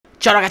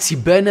Ciao ragazzi,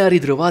 ben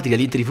ritrovati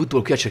dall'Inter di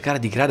Football qui a cercare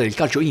di creare il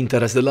calcio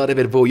Inter stellare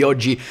per voi.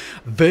 Oggi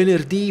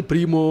venerdì,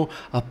 primo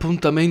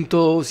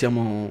appuntamento,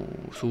 siamo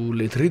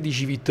sulle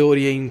 13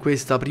 vittorie in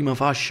questa prima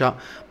fascia.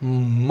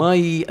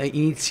 Mai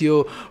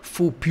inizio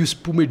fu più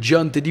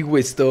spumeggiante di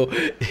questo,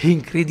 è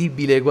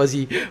incredibile,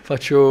 quasi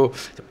faccio...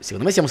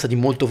 Secondo me siamo stati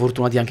molto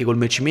fortunati anche col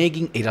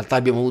matchmaking e in realtà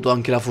abbiamo avuto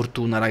anche la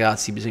fortuna,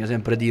 ragazzi, bisogna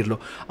sempre dirlo,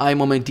 ai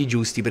momenti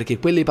giusti, perché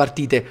quelle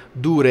partite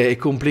dure e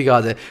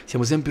complicate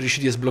siamo sempre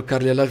riusciti a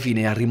sbloccarle alla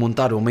fine e a rimontare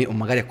o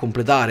magari a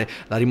completare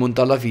la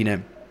rimonta alla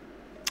fine.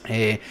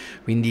 E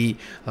quindi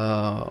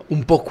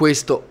un po'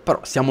 questo,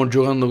 però stiamo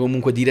giocando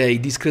comunque direi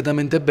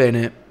discretamente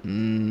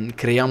bene,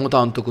 creiamo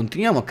tanto,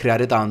 continuiamo a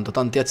creare tanto,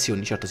 tante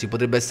azioni. Certo si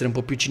potrebbe essere un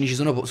po' più cinici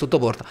sotto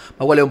porta,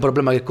 ma quello è un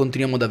problema che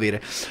continuiamo ad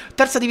avere.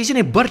 Terza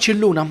divisione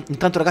Barcellona.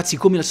 Intanto ragazzi,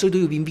 come al solito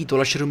io vi invito a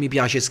lasciare un mi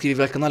piace,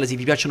 iscrivervi al canale se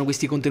vi piacciono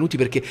questi contenuti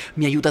perché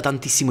mi aiuta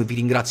tantissimo e vi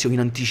ringrazio in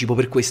anticipo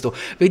per questo.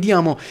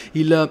 Vediamo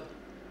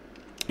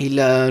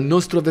il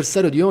nostro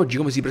avversario di oggi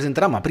come si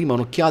presenterà, ma prima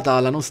un'occhiata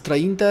alla nostra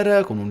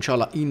Inter con un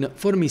Ciao in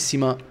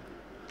formissima.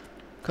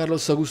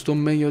 Carlos Augusto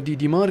meglio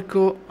di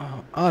Marco,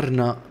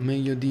 Arna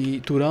meglio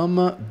di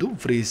Thuram,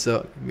 Dumfries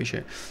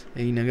invece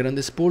è in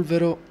grande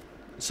spolvero,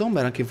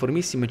 Sommer anche in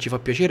formissima e ci fa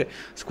piacere.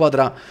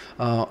 Squadra,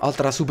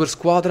 altra super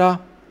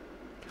squadra.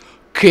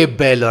 Che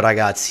bello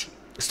ragazzi,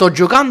 sto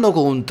giocando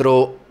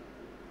contro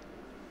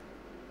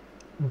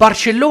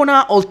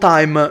Barcellona all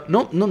time,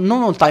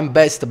 non all time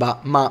best,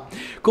 ma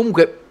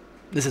comunque,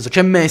 nel senso,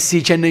 c'è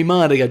Messi, c'è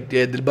Neymar che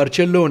è del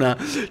Barcellona,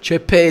 c'è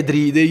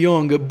Pedri, De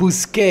Jong,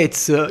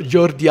 Busquets,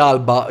 Jordi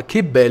Alba.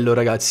 Che bello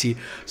ragazzi,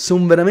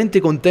 sono veramente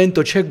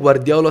contento. C'è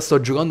Guardiola, sto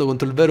giocando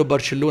contro il vero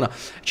Barcellona.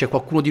 C'è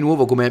qualcuno di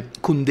nuovo come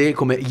Koundé,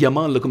 come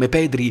Yamal, come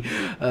Pedri,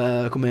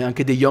 come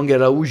anche De Jong e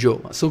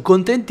Araujo. Sono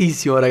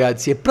contentissimo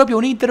ragazzi, è proprio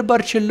un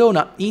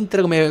Inter-Barcellona,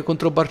 Inter come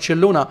contro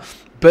Barcellona,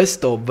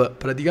 best of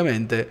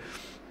praticamente.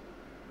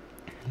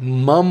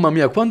 Mamma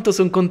mia, quanto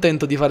sono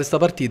contento di fare sta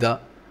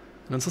partita.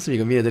 Non so se mi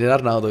conviene tenere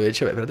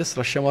Arnautovic. Beh, per adesso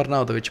lasciamo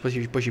Arnautovic,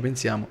 poi ci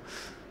pensiamo.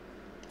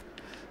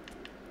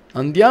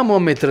 Andiamo a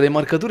mettere le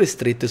marcature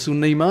strette su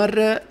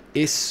Neymar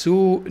e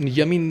su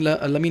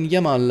Lamine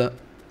Yamal.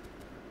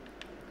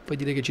 Poi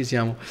direi che ci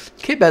siamo.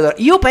 Che bello.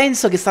 Io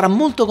penso che sarà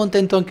molto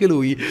contento anche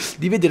lui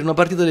di vedere una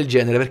partita del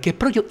genere, perché è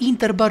proprio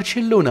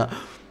Inter-Barcellona.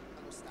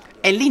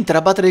 È l'Inter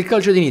a battere il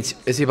calcio d'inizio.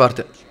 E si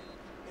parte.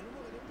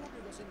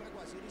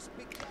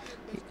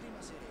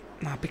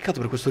 Ah, peccato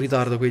per questo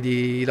ritardo qui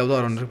di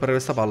Lautaro nel recuperare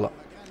questa palla.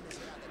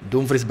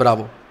 Dumfries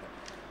bravo.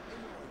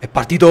 È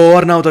partito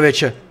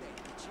Arnautovic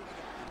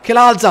che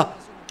la alza.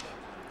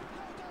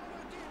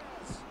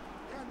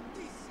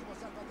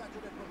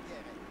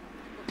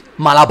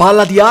 Ma la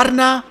palla di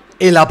Arna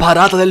e la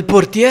parata del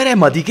portiere,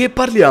 ma di che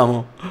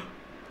parliamo?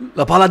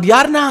 La palla di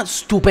Arna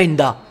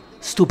stupenda,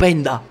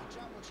 stupenda.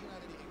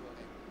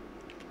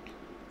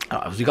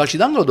 Allora, sui calci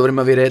d'angolo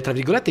dovremmo avere, tra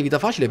virgolette, vita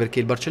facile perché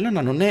il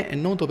Barcellona non è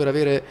noto per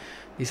avere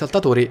i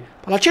saltatori.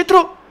 Palla al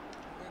centro.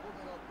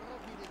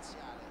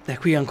 E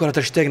qui ancora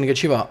Ter Stegen che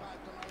ci va.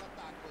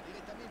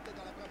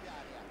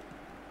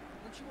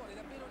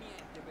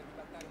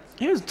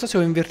 Io non so se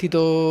ho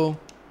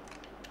invertito.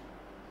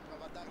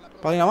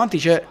 Palla in avanti,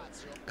 c'è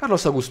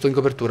Carlos Augusto in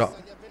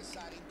copertura.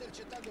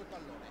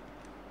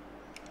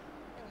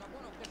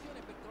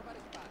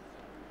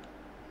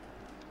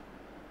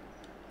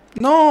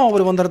 No,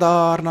 volevo andare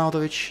da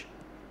Arnautovic.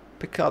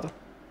 Peccato.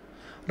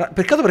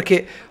 Peccato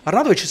perché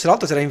Arnautovic se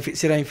l'altro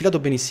si era infilato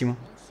benissimo.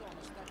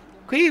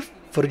 Qui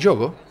fuori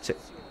gioco? Sì.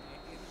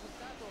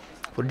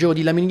 Fuori gioco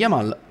di Lamine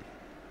Yamal.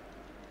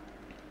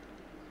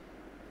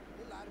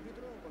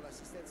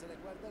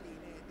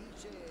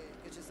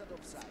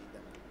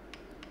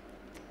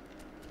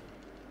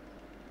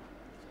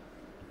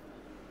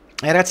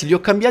 Ragazzi, li ho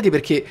cambiati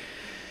perché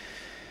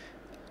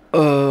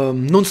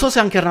non so se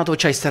anche Arnato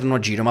c'ha esterno a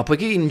giro, ma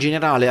poiché in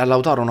generale a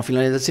Lautaro ha una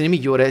finalizzazione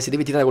migliore, se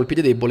deve tirare col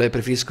piede debole,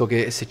 preferisco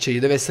che se ci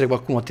deve essere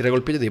qualcuno a tirare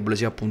col piede debole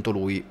sia appunto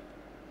lui.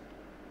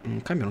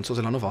 In cambio non so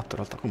se l'hanno fatto in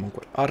realtà.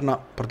 Comunque Arna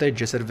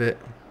protegge, serve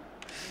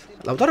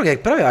Lautaro che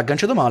però aveva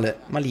agganciato male.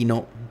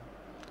 Malino.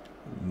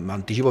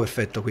 Anticipo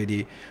perfetto qui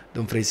di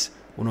Dumfries.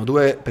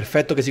 1-2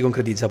 perfetto che si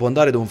concretizza. Può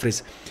andare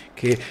Dumfries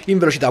che in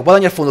velocità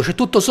guadagna al fondo. C'è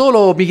tutto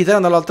solo Militano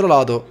dall'altro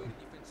lato.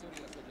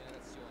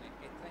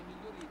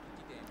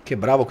 Che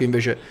bravo qui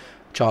invece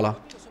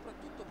Ciao.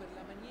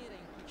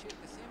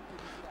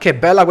 Che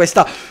bella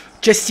questa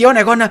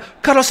gestione con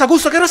Carlos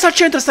Augusto che rossa al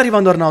centro e sta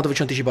arrivando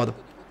Arnautovic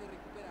anticipato.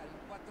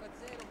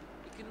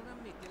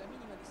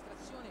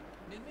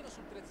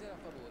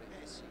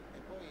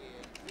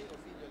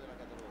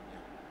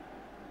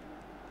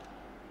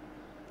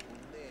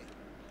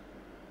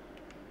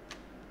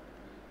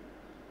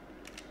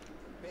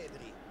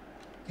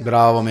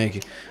 Bravo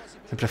Meki,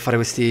 sempre a fare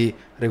questi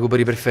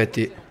recuperi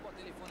perfetti.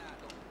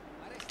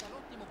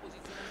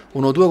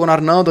 1-2 con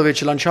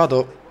Arnautovic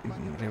lanciato.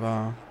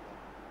 Arriva.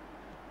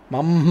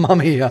 Mamma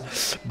mia,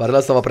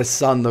 Barella stava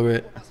pressando qui.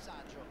 E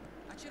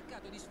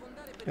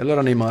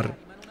allora Neymar.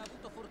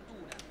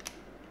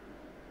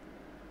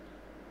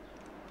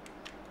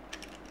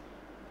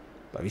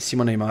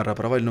 Bravissimo Neymar,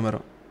 prova il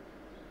numero.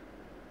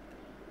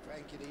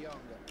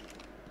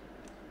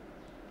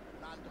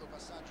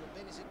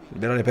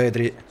 Liberare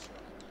Petri.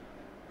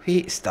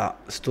 Qui sta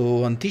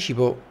sto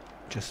anticipo,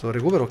 cioè sto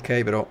recupero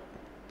ok, però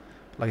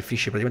la che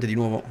finisce praticamente di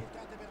nuovo.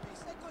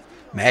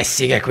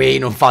 Messi che qui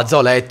non fa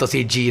zoletto,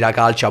 si gira,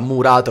 calcia,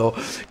 murato,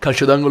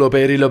 calcio d'angolo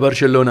per il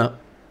Barcellona.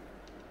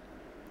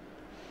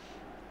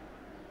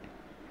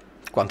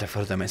 Quanto è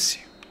forte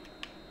Messi.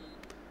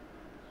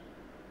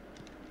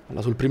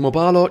 Allora sul primo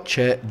palo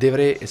c'è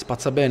Devre e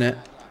spazza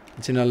bene.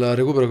 Insieme al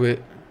recupero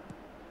qui.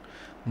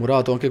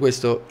 Murato anche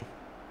questo.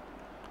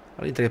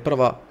 L'Inter che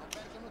prova a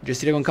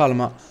gestire con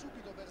calma.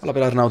 Allora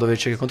per Arnautovic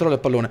che controlla il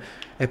pallone.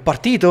 È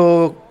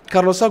partito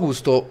Carlos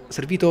Augusto,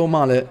 servito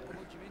male.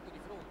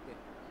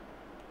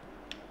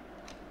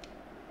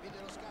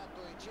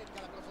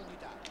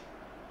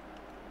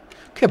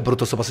 Che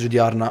brutto sto passaggio di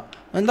Arna.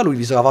 Non da lui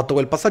visto che ha fatto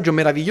quel passaggio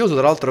meraviglioso,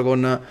 tra l'altro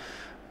con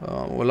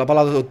la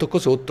palla tocco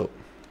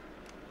sotto.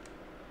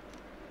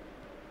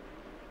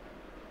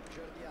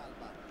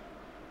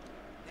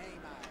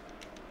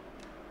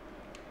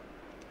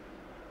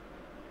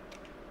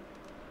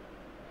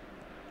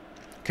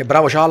 Che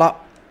bravo Ciala.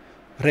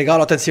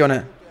 Regalo,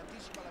 attenzione.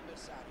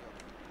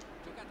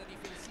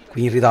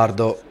 Qui in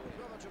ritardo.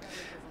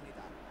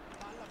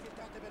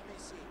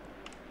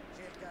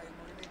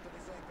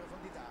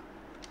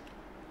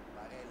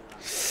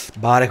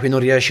 Bare qui non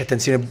riesce,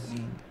 attenzione.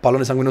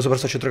 Pallone sanguinoso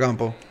verso il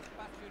centrocampo.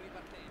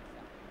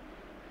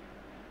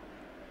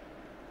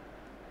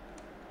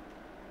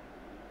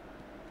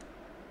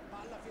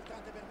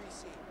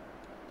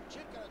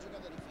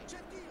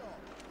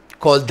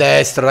 Col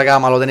destro, raga,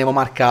 ma lo tenevo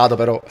marcato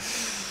però.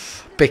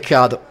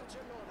 Peccato.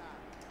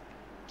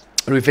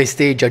 Lui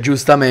festeggia,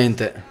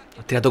 giustamente.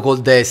 Ha tirato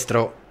col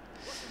destro.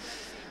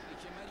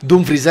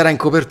 Dumfries era in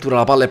copertura,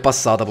 la palla è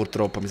passata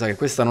purtroppo. Mi sa che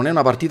questa non è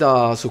una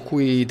partita su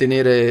cui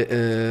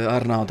tenere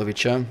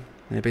Arnautovic, Me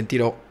ne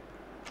pentirò.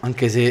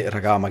 Anche se,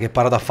 raga, ma che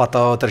parata ha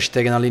fatto Ter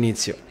Stegen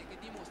all'inizio.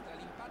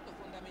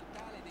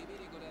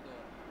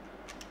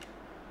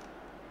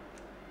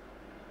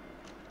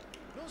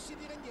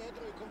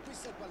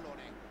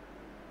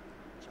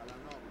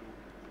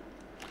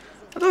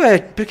 Ma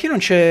dov'è? Perché non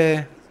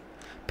c'è...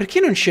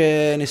 Perché non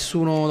c'è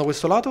nessuno da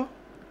questo lato?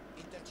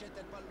 Intercetta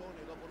il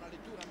pallone dopo una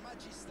lettura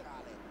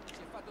magistrale. Si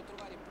è fatto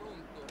trovare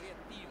pronto,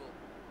 reattivo.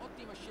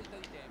 Ottima scelta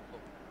di tempo.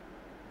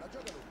 La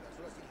gioca lunga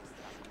sulla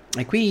sinistra.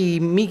 E qui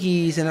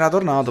Miki se n'era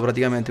tornato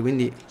praticamente,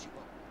 quindi...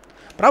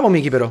 Bravo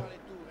Miki però.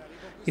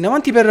 In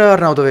avanti per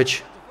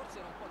Arnautovic. Forse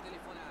era un po'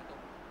 telefonato,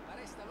 ma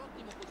resta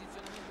l'ottimo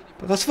posizionamento di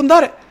Prova a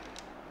sfondare.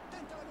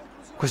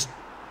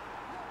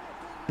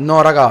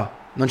 No raga,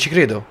 non ci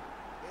credo.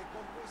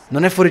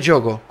 Non è fuori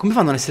gioco. Come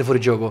fa a non essere fuori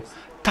gioco?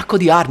 Tacco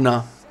di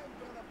Arna.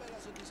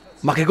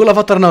 Ma che gol ha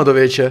fatto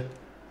Arnautovic?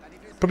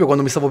 Proprio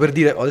quando mi stavo per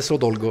dire... Adesso lo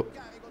tolgo.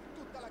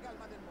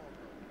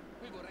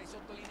 Qui vorrei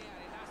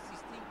sottolineare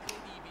l'assist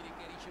incredibile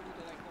che ha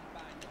ricevuto dal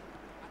compagno.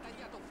 Ha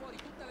tagliato fuori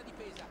tutta la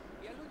difesa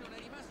e a lui non è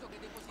rimasto che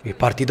depositare. È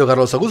partito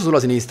Carlos Augusto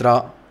sulla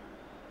sinistra.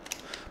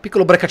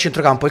 Piccolo break a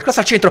centrocampo. Il cross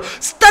al centro.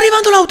 Sta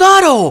arrivando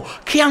Lautaro!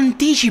 Che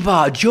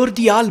anticipa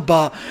Jordi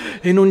Alba.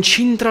 E non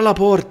c'entra la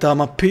porta.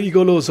 Ma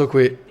pericoloso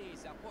qui.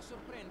 Può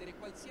sorprendere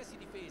qualsiasi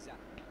difesa.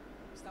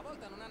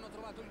 Stavolta non hanno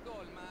trovato il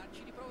gol, ma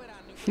ci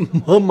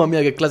riproveranno. Mamma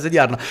mia che classe di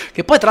Arna.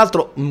 Che poi tra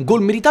l'altro un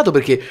gol meritato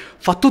perché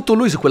fa tutto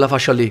lui su quella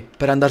fascia lì.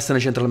 Per andarsene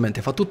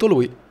centralmente. Fa tutto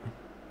lui.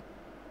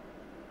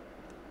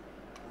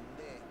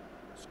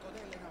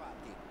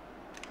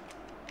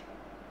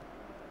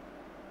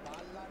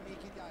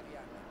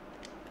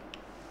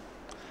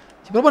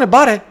 Si propone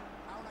Bare.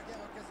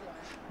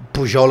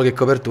 Pujol che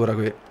copertura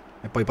qui.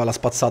 E poi palla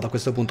spazzata a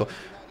questo punto.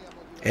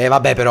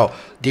 Vabbè però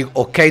dico,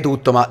 ok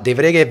tutto, ma De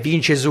Vrij che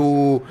vince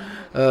su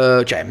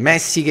cioè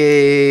Messi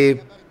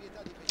che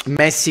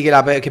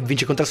che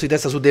vince il contrasto di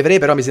testa su De Vrij,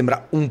 però mi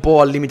sembra un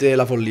po' al limite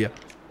della follia.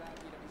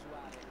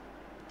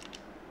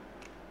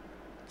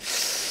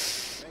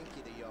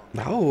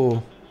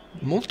 Bravo.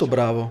 Molto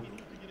bravo.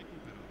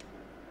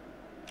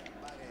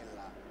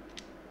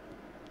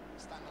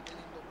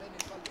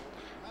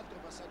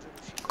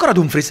 Ancora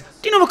Dumfries.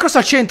 Di nuovo cross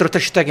al centro,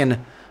 Ter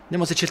Stegen.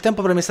 Vediamo se c'è il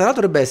tempo premessato,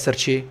 dovrebbe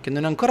esserci. Che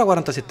non è ancora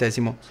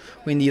 47esimo.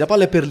 Quindi la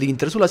palla è per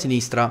l'Inter, sulla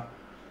sinistra.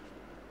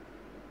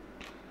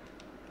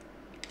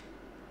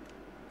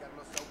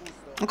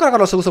 Ancora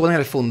Carlos Augusto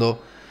guadagna il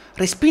fondo.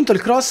 Respinto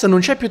il cross, non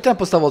c'è più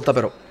tempo stavolta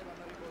però.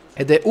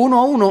 Ed è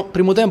 1-1,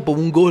 primo tempo,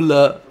 un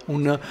gol,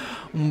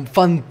 un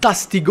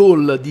fantastico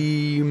gol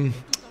di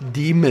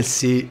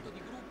Messi.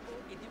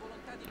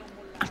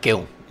 Anche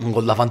un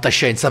gol da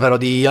fantascienza però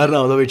di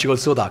Arnautovic col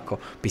suo tacco.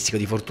 Pizzico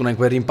di fortuna in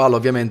quel rimpallo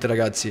ovviamente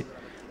ragazzi.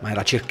 Ma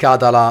era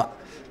cercata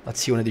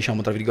l'azione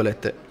diciamo tra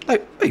virgolette.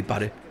 Dai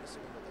pare.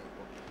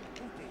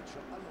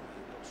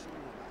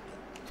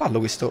 Fallo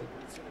questo.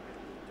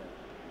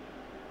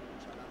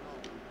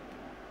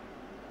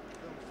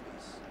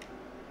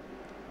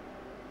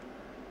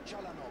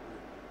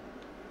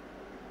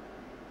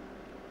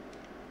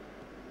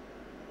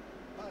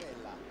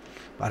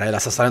 Barella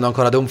sta salendo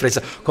ancora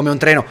Dumfries come un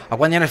treno a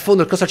guadagnare il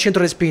fondo, il cross al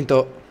centro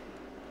respinto.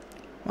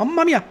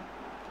 Mamma mia.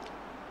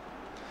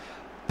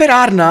 Per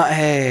Arna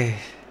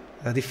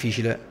era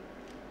difficile.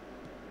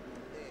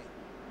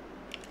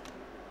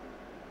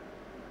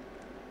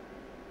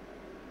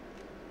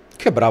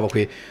 Che bravo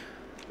qui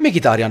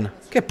Mkhitaryan,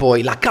 che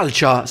poi la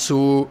calcia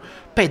su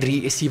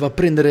Pedri e si va a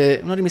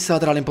prendere una rimessa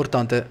laterale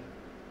importante.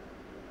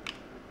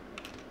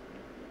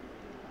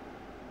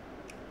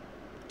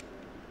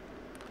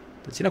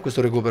 Attenzione a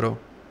questo recupero.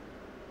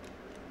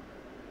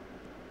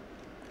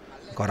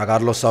 Ancora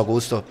Carlos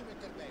Augusto.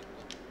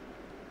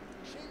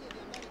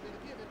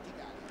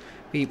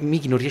 Qui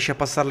Miki non riesce a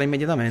passarla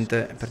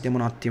immediatamente. Perdiamo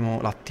un attimo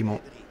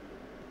l'attimo.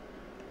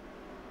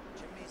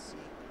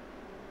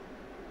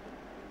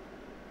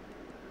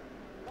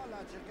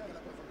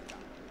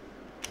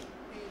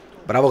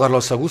 Bravo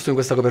Carlos Augusto in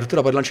questa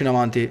copertura, poi lancio in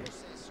avanti.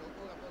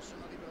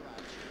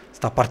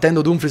 Sta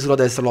partendo Dumfries sulla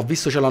destra, lo ha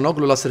visto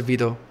Çalhanoğlu e l'ha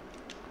servito.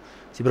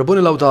 Si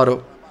propone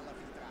Lautaro.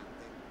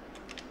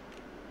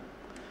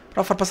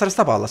 Prova a far passare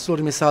sta palla, solo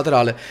rimessa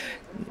laterale.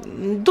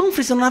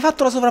 Dumfries non ha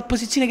fatto la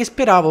sovrapposizione che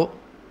speravo.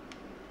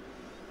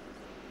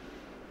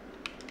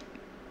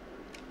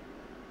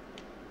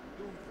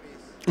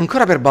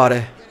 Ancora per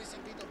Bare.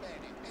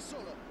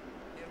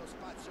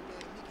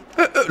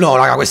 No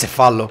raga, questo è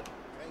fallo.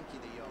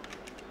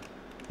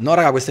 No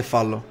raga, questo è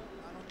fallo.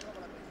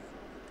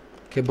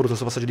 Che brutto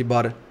sto passaggio di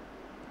Bare.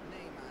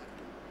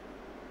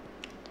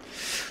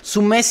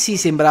 Su Messi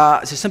sembra...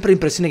 C'è sempre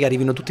l'impressione che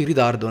arrivino tutti in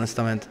ritardo,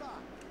 onestamente.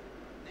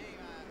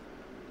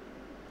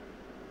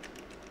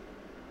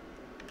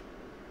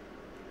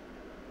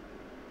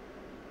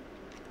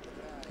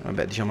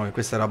 Vabbè, diciamo che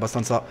questa era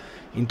abbastanza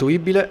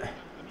intuibile.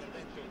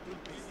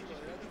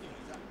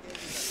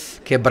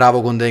 Che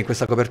bravo Condé in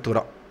questa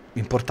copertura.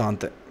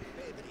 Importante.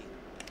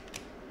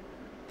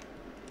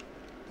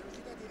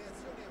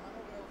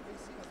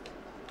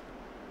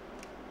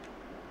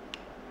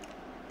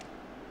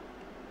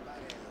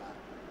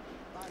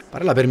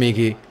 Parla per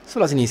Miki,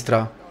 sulla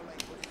sinistra.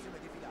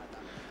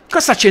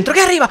 Cosa al centro? Che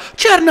arriva?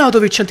 C'è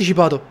Arnautovic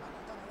anticipato.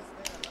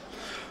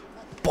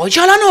 Poi c'è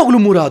Çalhanoğlu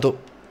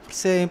murato.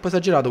 Forse è un po'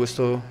 esagerato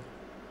questo.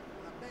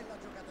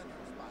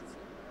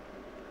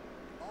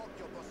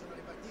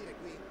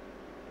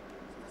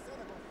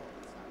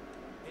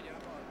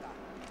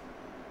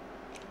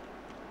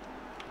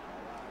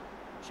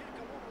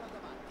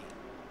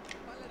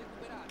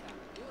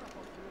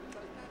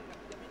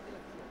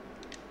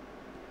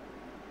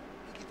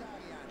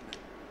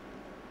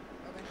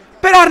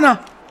 Per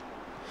Arna!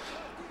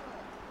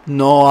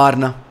 No,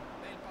 Arna.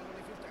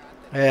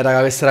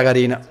 Raga, questa era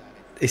carina.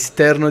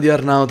 Esterno di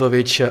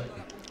Arnautovic.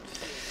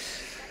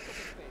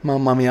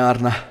 Mamma mia,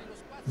 Arna.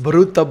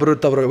 Brutta,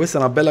 brutta proprio. Questa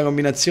è una bella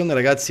combinazione,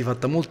 ragazzi.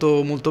 Fatta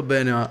molto, molto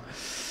bene. Ma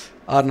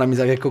Arna mi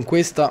sa che con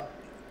questa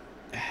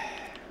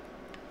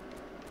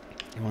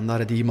devo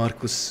andare di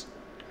Marcus.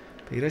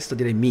 Per il resto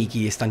direi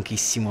Miki è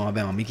stanchissimo.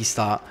 Vabbè, ma Miki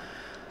sta...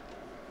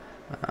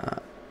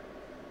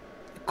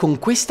 Con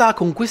questa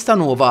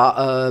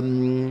nuova,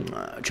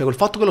 cioè col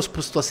fatto che l'ho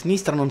sposto a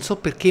sinistra non so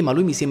perché, ma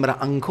lui mi sembra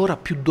ancora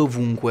più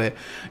dovunque.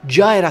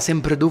 Già era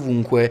sempre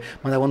dovunque,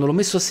 ma da quando l'ho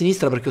messo a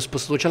sinistra perché ho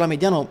spostato già la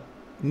mediano,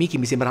 Miki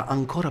mi sembra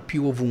ancora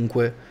più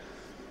ovunque.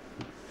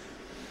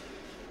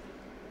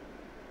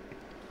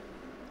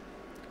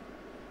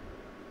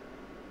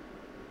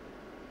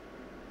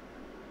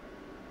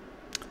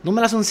 Non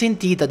me la sono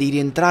sentita di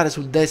rientrare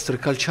sul destro e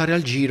calciare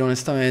al giro,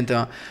 onestamente,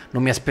 ma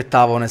non mi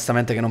aspettavo,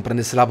 onestamente, che non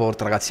prendesse la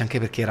porta, ragazzi, anche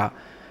perché era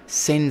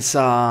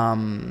senza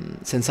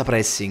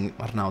pressing,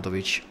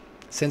 Arnautovic.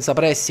 Senza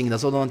pressing, da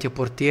solo davanti al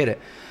portiere.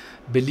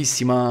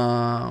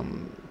 Bellissima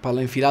palla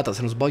infilata,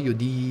 se non sbaglio,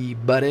 di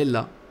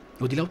Barella,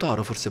 o di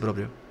Lautaro, forse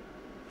proprio.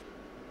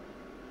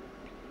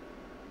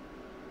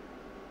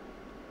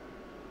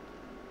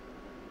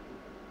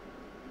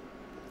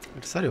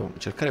 Avversario,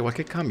 cercare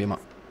qualche cambio,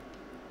 ma...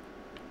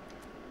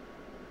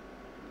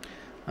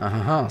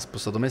 Ah,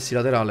 spostato Messi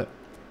laterale.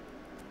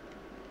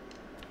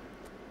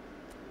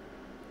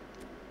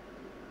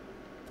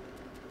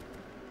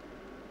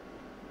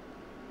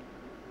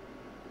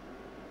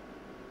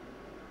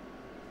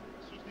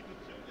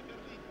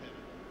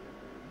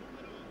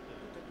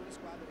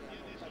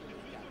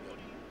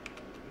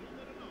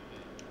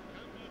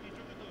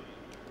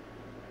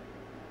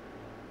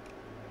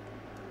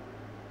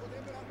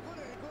 Potrebbero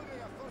ancora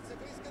ricorrere a forze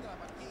fresche della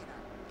panchina.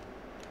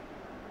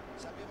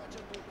 Sapeva già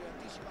tutto e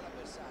anticipa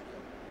l'avversario.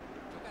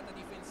 Giocata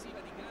difensiva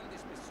di grande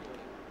spessore.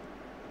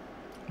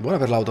 Buona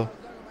per l'auto.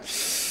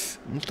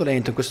 Molto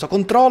lento in questo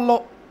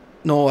controllo.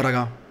 No,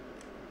 raga.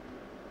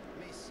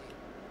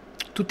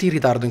 Tutti in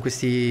ritardo in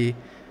questi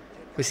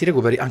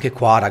recuperi. Anche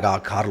qua, raga.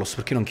 Carlos,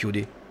 perché non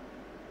chiudi?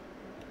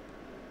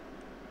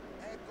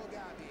 Ecco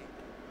Gavi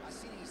a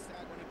sinistra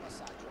con il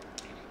passaggio.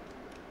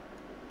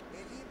 È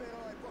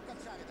libero e può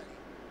calciare da lì.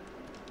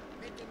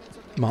 Mette in mezzo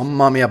al terreno.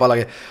 Mamma mia, palla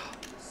che...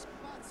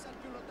 Spazza il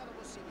più lontano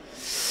possibile.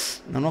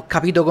 Non ho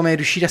capito come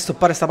riuscire a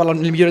stoppare sta palla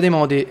nel migliore dei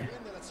modi.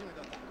 Prende l'azione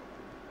d'attacco.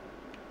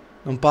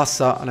 Non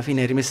passa, alla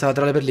fine rimessa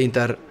laterale per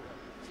l'Inter.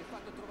 Si è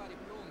fatto trovare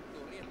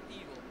pronto,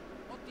 reattivo.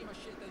 Ottima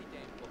scelta di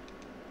tempo.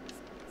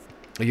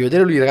 Voglio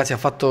vedere lui, ragazzi, ha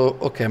fatto...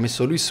 Ok, ha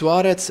messo Luis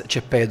Suarez,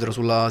 c'è Pedro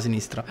sulla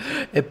sinistra.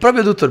 È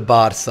proprio tutto il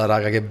Barça,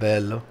 raga, che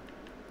bello.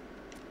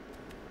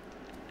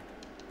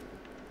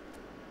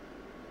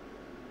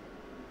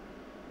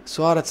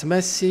 Suarez,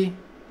 Messi.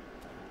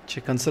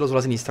 C'è Cancelo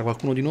sulla sinistra,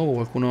 qualcuno di nuovo,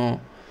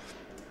 qualcuno...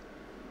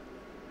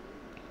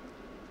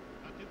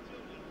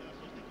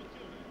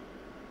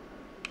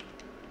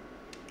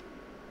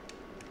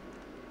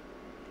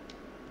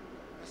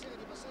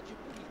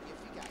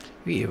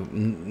 Io,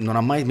 non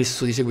ha mai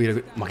messo di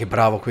seguire. Ma che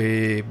bravo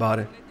qui,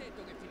 Bare.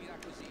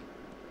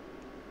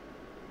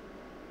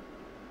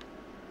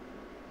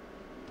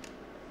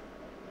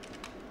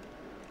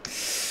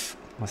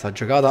 Ma sta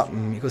giocata,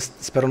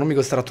 spero non mi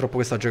costerà troppo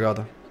questa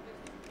giocata.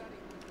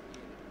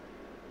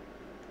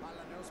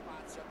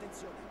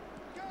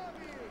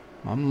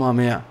 Mamma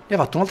mia. E ha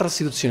fatto un'altra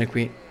sostituzione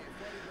qui.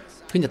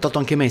 Quindi ha tolto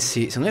anche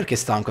Messi. Secondo me perché è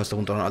stanco a questo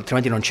punto,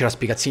 altrimenti non c'era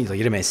spiegazione di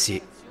togliere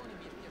Messi.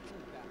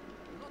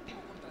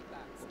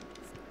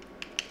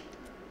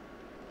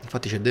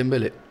 Infatti c'è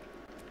Dembélé.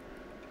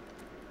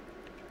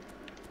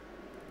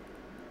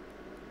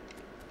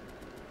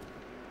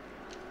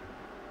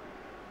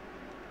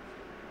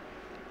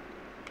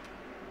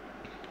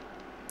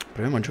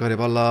 Proviamo a giocare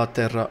palla a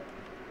terra.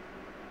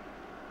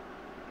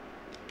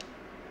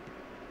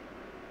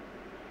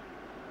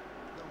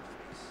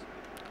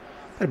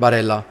 Per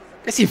Barella.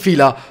 Che si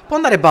infila. Può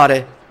andare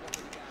Bare.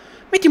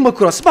 Metti un bel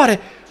cross. Bare.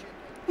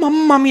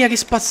 Mamma mia che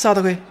spazzata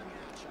qui.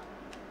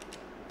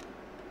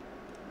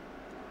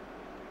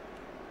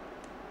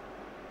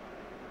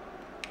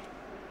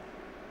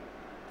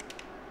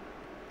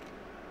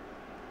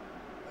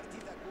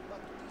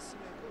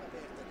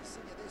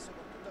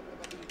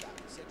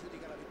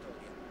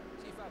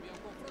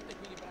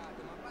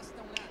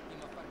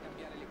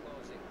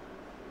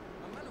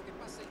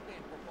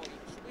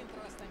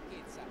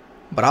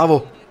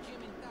 Bravo.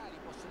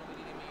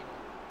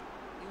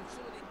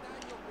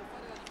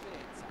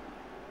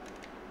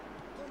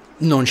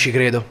 Non ci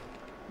credo.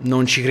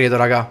 Non ci credo,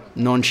 raga.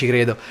 Non ci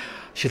credo.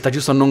 Scelta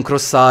giusta a non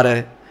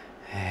crossare.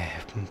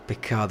 Un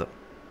peccato.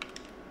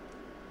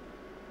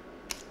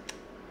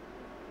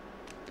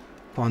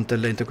 Quanto è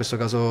lento in questo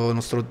caso il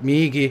nostro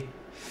Miki.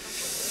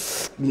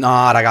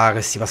 No, raga,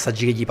 questi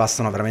passaggi che gli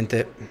passano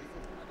veramente...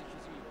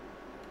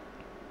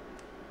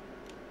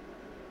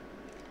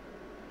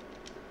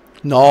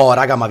 No,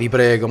 raga, ma vi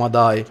prego, ma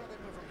dai.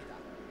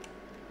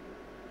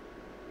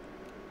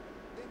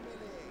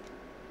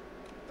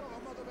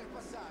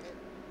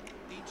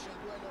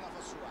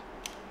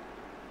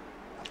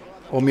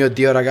 Oh mio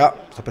Dio,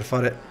 raga, sto per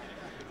fare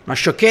una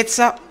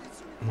sciocchezza.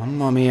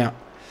 Mamma mia.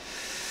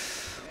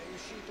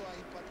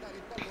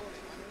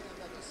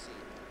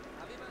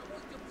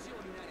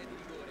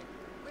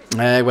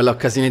 Quella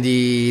occasione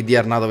di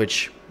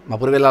Arnautovic. Ma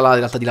pure quella là, in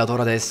realtà, di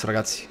lato destro,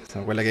 ragazzi.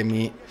 Sono quelle che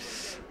mi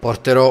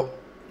porterò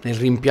nel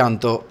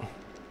rimpianto.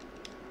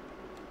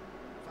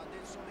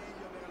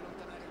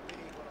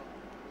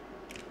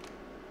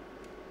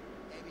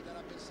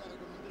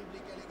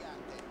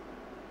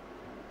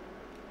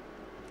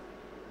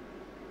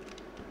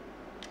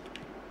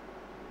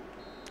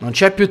 Non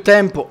c'è più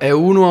tempo, è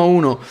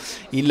 1-1.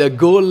 Il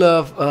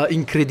gol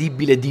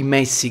incredibile di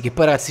Messi, che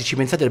poi, ragazzi, ci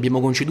pensate,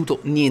 abbiamo conceduto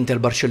niente al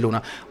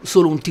Barcellona.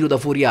 Solo un tiro da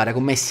fuori area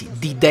con Messi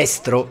di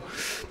destro,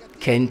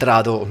 che è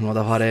entrato, uno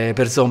da fare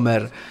per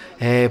Sommer.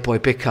 E poi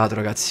peccato,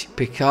 ragazzi,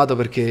 peccato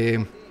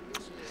perché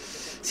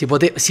si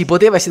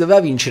poteva e si doveva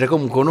vincere.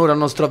 Comunque onore al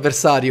nostro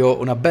avversario,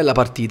 una bella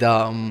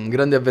partita, un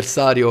grande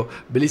avversario,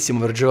 bellissimo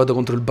aver giocato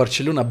contro il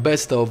Barcellona,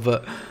 best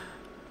of.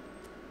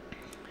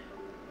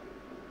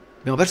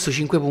 Abbiamo perso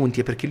 5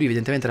 punti perché lui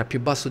evidentemente era più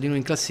basso di noi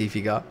in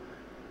classifica.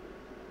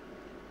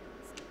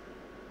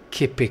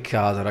 Che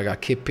peccato, raga,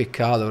 che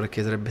peccato,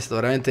 perché sarebbe stato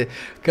veramente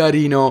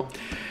carino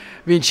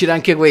vincere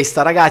anche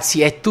questa.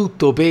 Ragazzi, è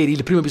tutto per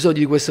il primo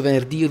episodio di questo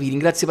venerdì. Io vi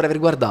ringrazio per aver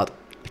guardato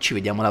e ci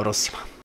vediamo alla prossima.